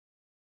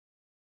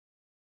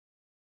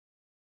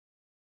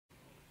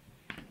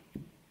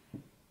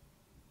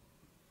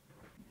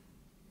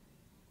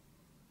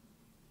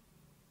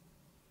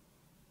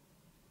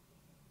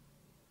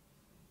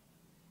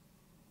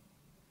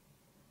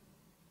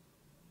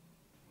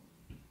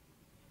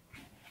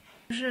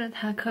就是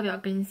它的课表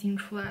更新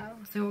出来了，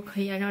所以我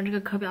可以按照这个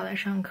课表来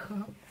上课。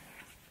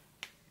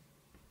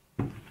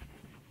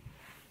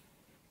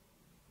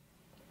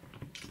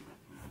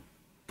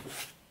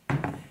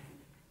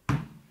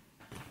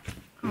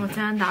我现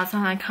在打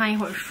算来看一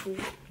会儿书，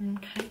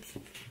看一下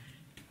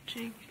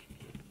这个。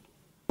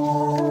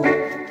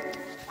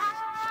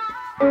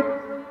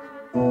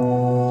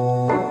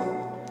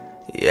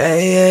Yeah,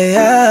 yeah,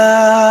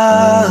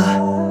 yeah.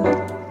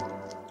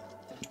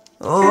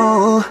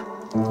 Oh.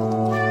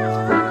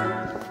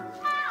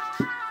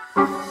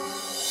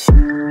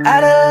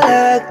 Out of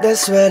luck,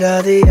 that's what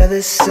all the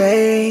others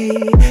say.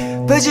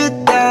 Put you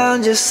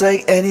down just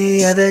like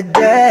any other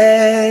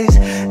days.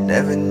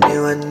 Never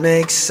knew I'd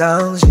make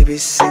songs you'd be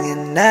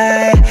singing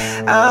now.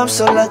 I'm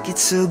so lucky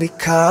to be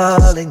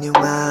calling you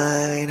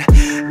mine.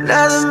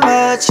 Nothing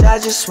much, I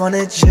just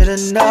wanted you to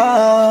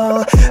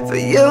know. For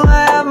you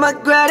I have my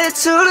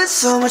gratitude and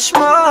so much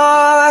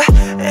more.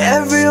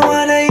 Every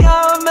one of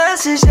your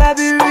messages I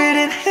be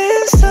reading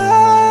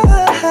inside.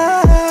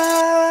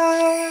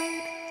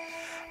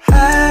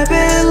 I've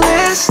been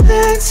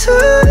listening to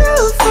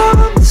you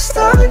from the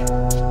start.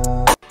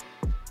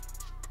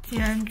 今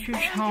天去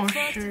超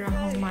市，然后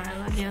买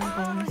了点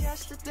东西，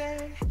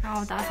然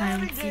后打算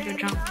记个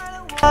账。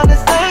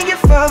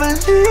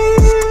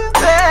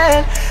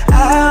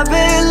I've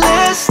been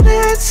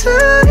listening to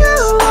you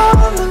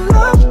all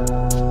along.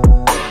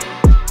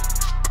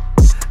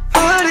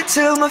 Put it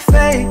to my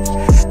face,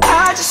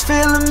 I just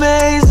feel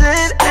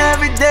amazing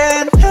every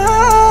day and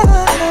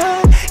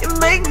night. You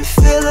make me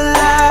feel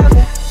alive.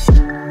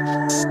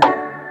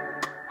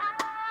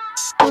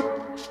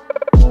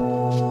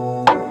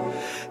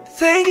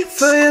 Thank you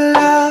for your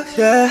love,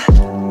 yeah.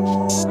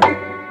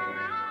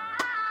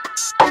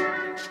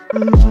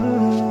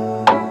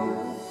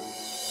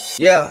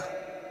 Yeah.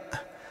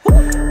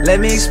 Let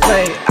me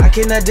explain, I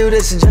cannot do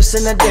this in just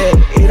in a day.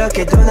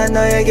 이렇게 또 난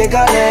너에게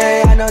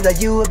갈래. I know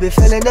that you will be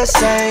feeling the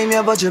same.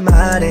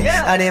 여보주만해,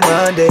 아니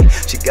Monday.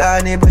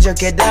 시간이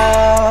부족해도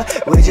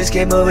we just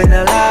keep moving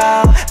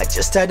along. I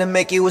just had to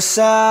make you a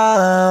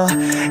song.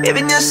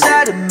 Even your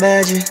side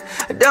imagine,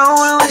 I don't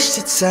wanna waste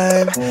your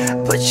time.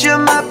 Put you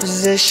in my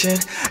position,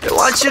 don't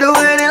want you to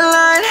wait in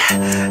line.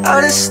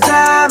 All this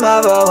time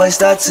I've always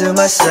thought to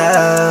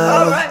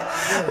myself,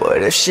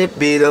 what if she'd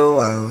be the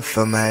one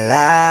for my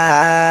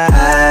life?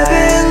 I've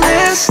been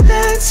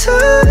listening to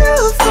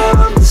you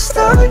from the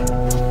start.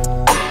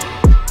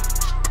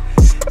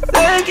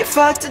 Thank you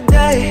for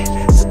today,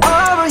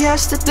 tomorrow,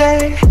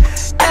 yesterday.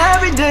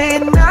 Every day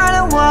and night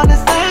I wanna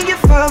thank you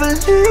for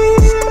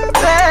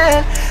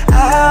believing.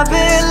 I've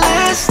been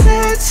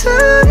listening to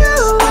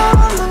you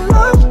all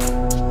along.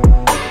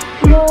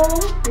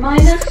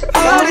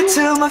 Put it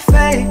to my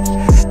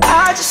face,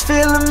 I just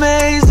feel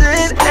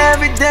amazing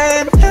every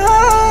day and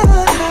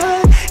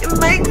night. You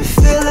make me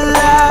feel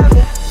alive.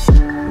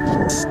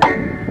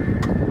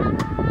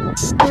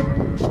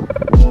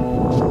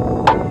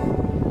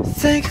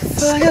 Thank you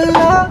for your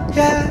love,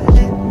 yeah.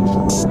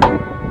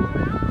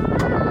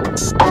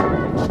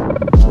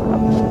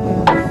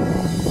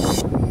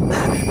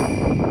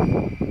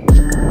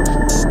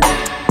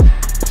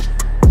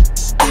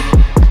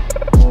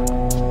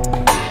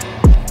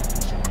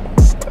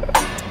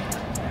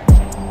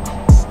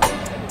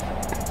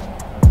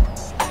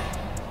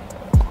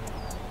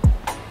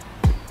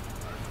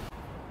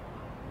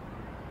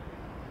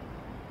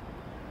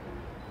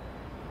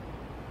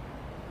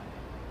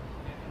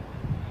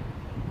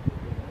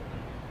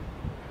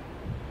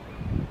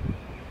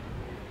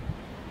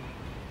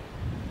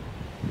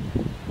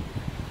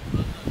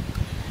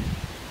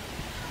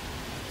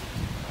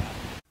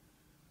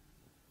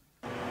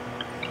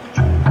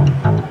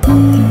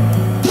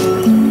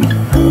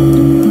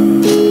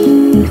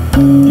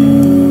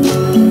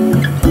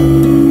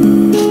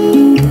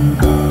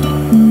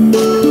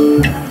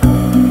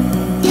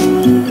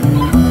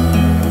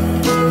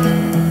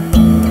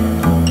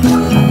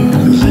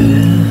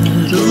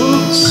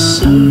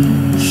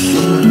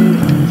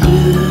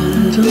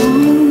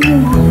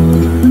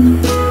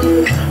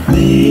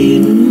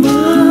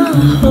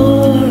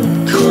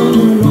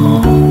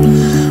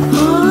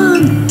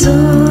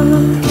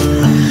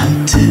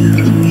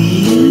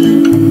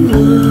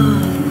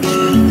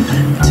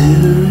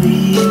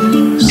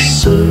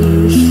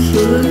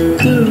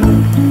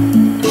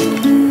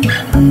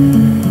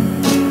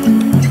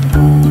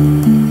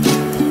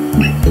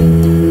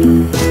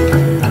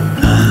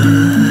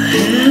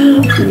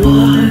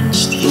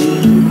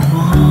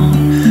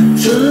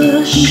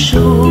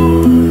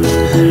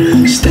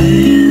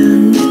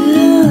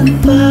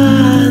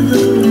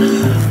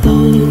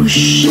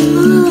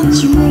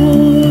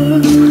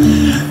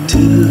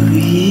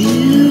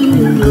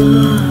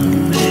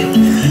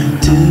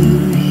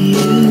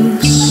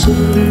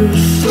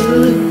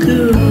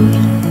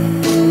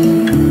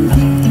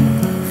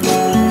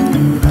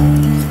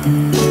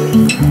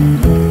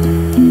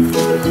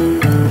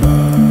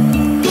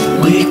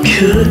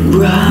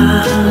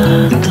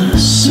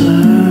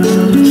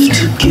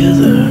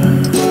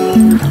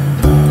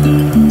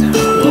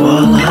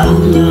 While our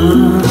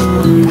love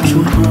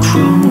would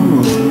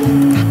grow.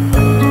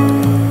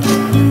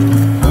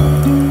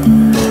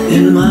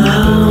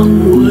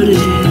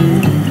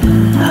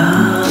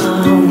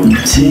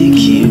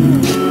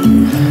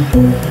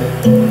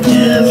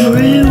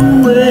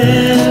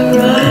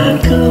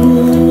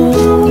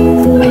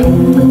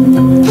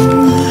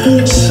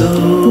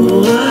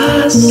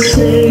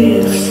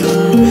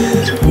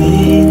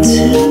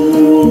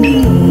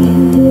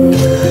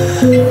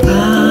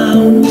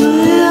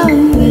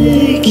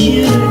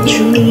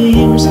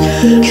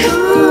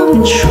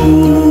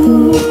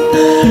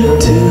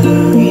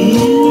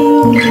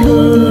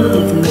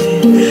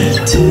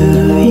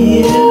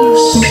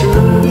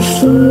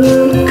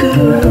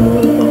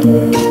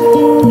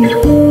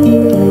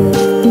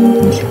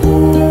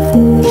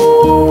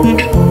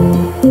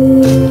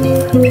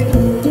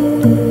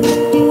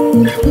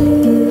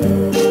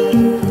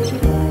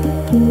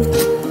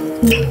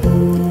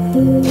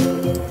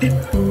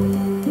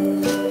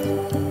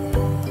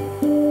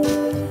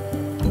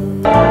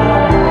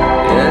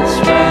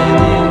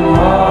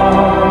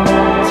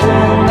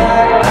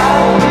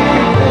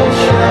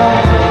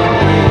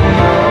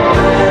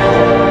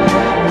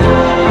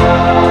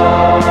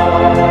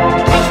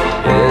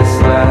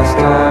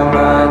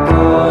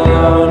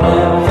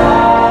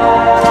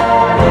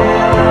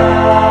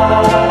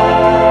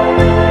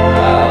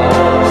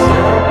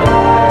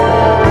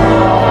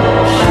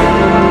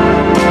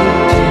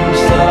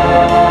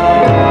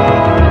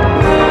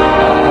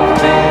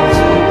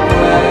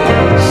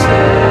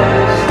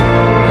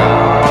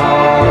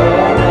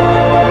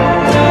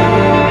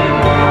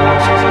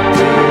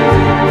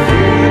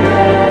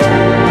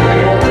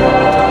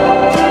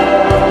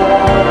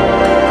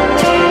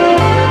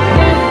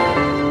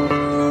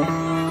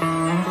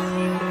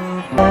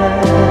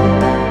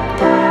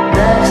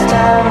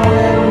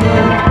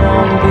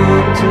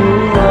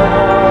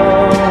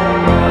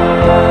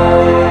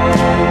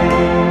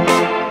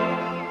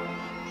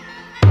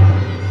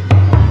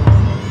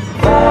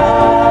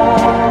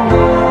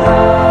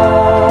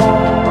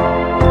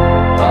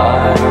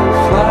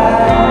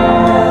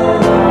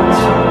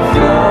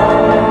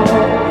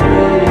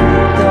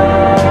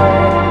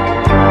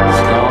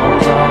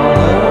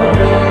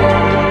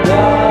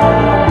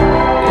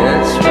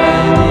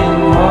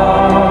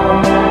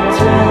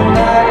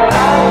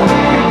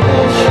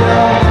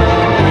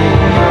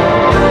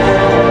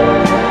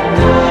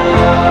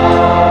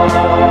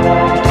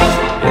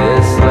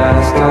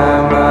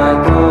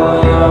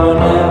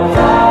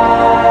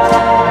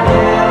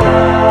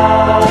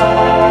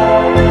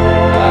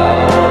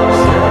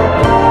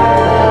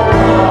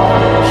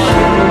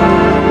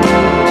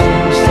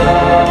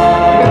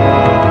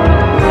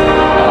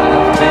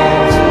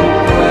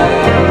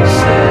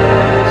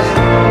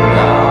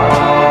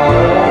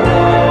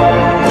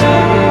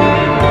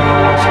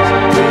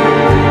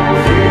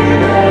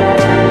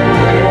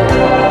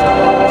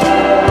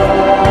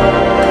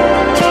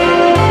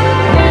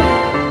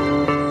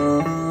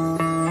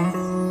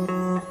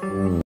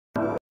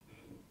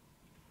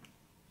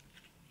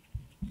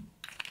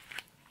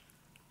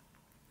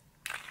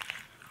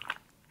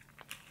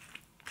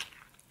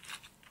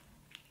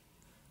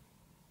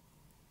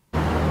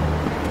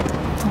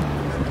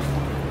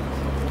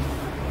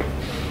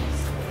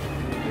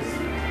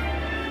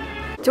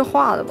 就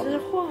画的吧。这是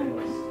画的。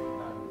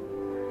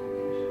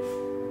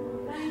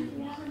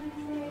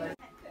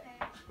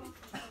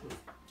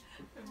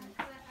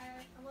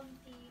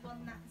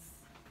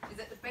Is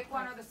it the big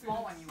one or the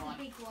small one you want?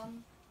 Big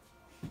one.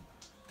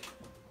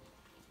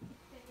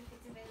 If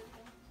it's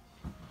available.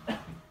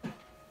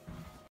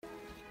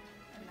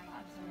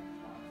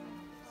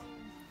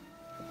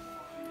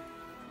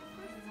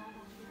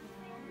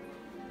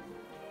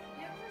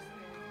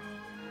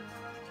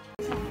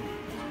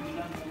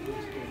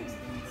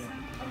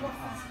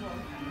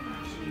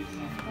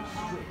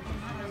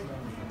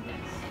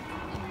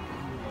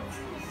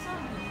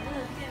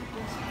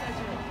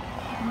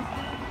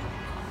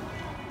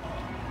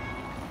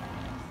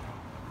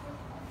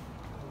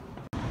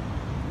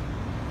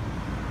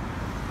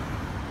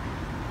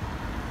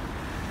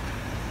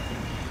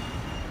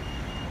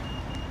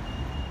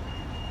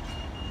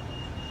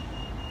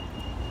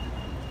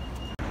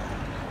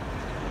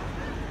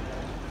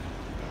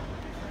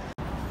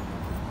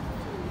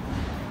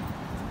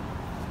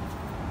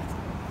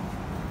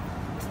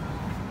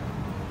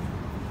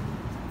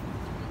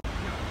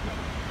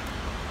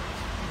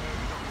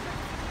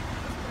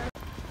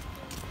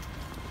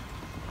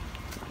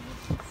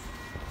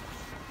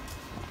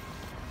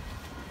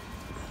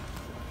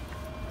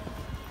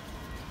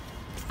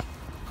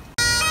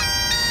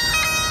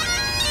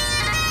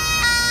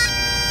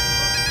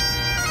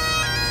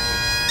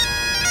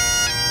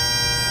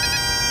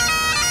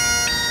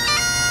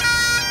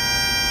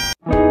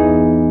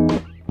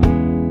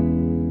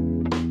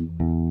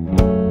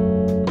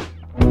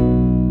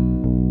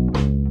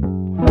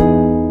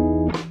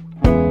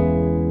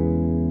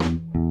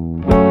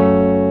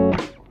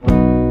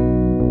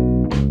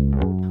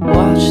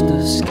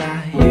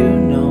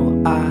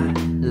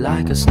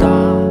 a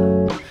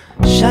star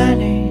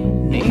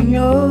shining in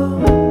your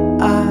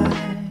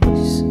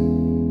eyes.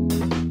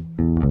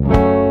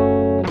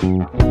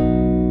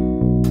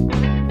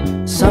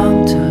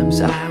 Sometimes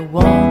I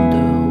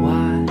wonder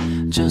why.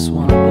 Just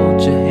wanna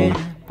hold your hand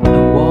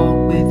and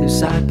walk with you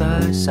side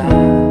by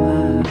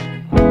side.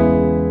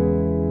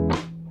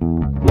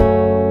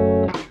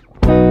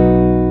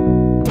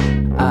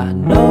 I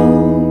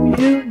know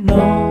you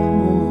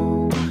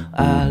know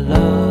I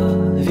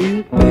love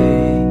you,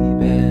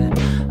 baby.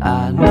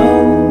 I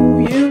know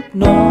you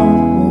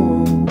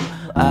know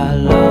I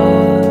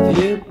love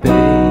you,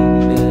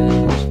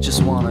 baby.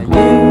 Just want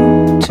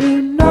you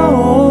to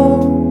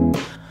know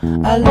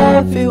I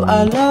love you,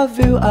 I love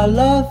you, I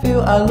love you,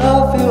 I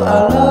love you,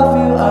 I love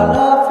you, I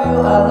love you,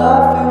 I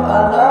love you, I love you,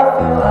 I love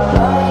you, I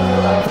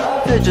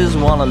love you. Just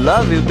wanna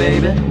love you,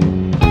 baby.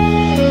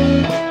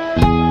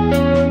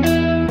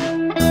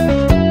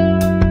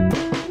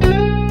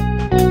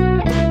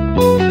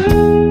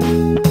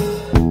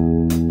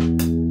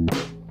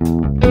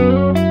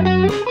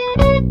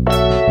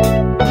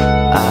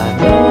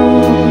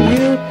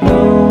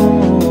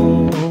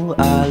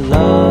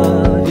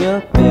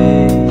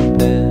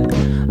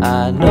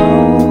 I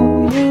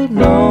know you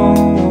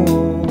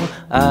know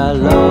I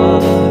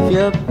love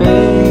you,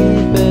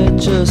 baby.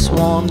 Just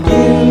want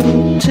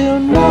you to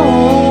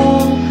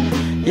know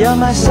you're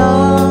my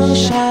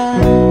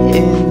sunshine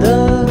in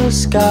the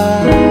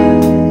sky.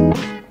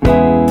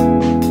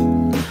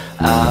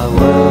 I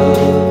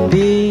will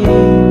be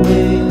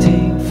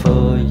waiting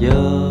for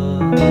you,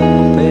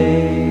 babe.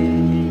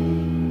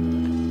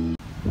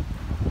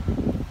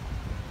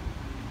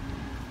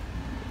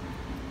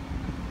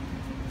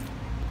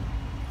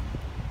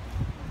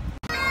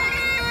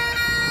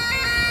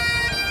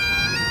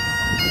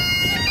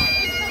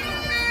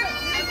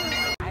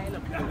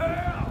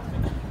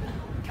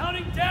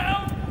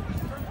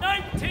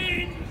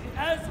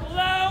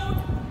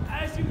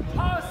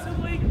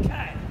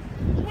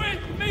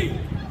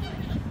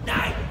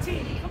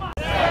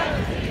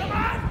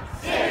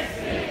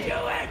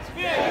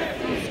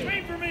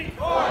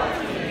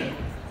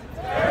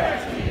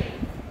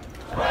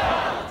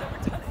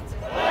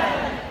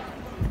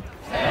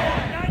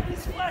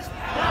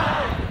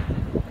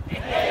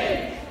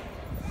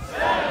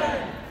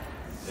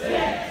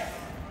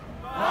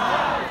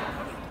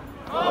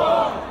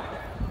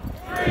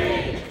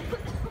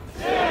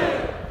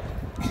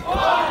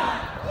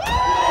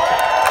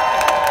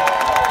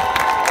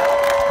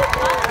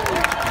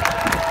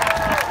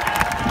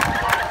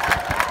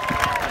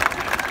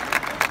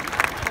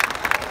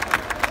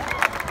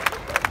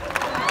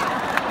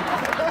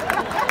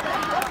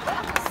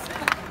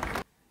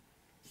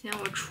 现在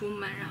我出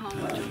门，然后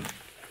我就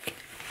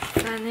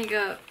在那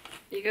个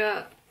一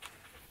个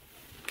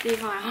地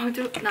方，然后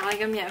就拿了一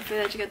个免费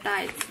的这个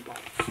袋子，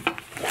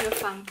这个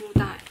帆布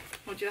袋，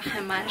我觉得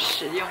还蛮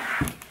实用的。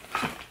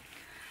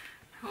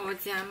然后我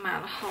竟然买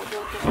了好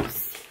多东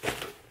西，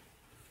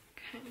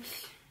看一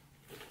下。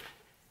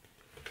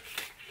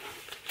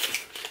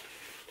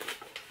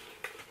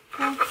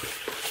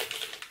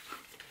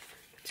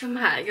就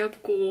买了一个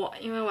锅，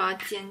因为我要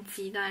煎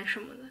鸡蛋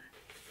什么的。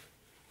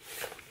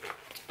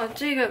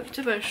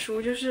这本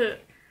书就是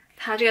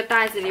它这个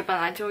袋子里本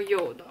来就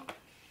有的，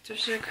就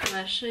是可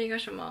能是一个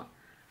什么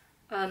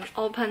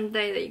Open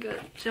Day 的一个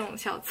这种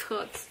小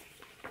册子，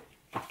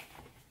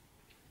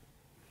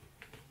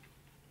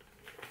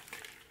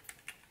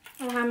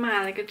我还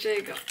买了一个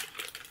这个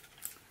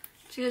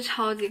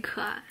超级可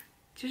爱，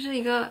就是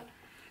一个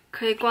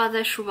可以挂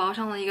在书包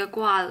上的一个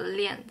挂的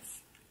链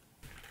子。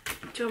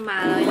就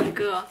买了一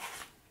个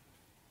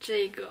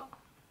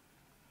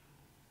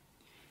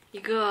一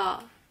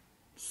个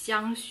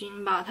香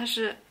薰吧，它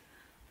是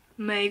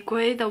玫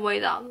瑰的味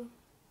道的。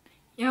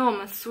因为我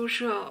们宿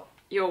舍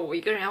有一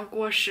个人要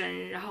过生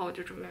日，然后我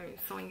就准备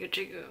送一个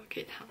这个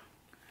给他。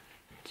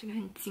这个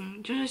很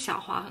精，就是小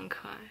花很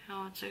可爱，然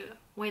后这个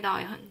味道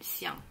也很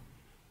香。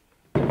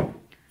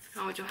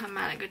然后我就还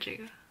买了一个这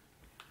个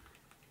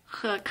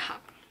贺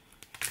卡，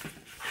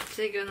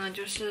这个呢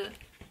就是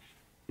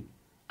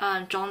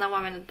装在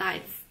外面的袋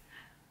子。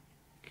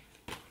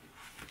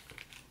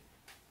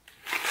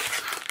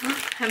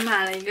还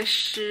买了一个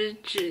湿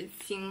纸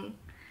巾，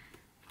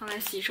放在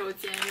洗手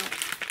间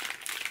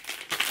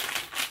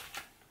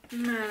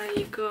用。买了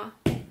一个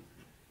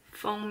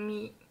蜂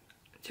蜜，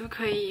就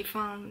可以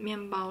放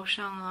面包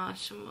上啊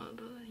什么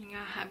的，应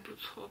该还不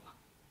错吧。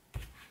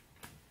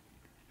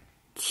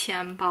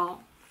钱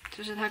包，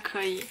就是它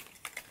可以，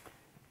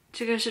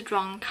这个是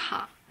装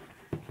卡，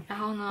然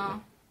后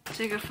呢，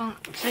这个放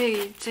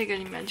这个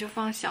里面就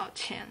放小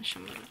钱什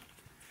么的，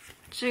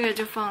这个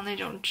就放那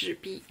种纸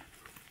币。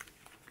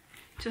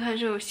就它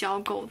是有小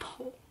狗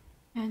头，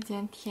看今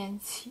天天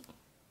气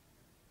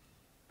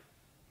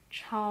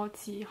超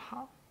级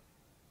好。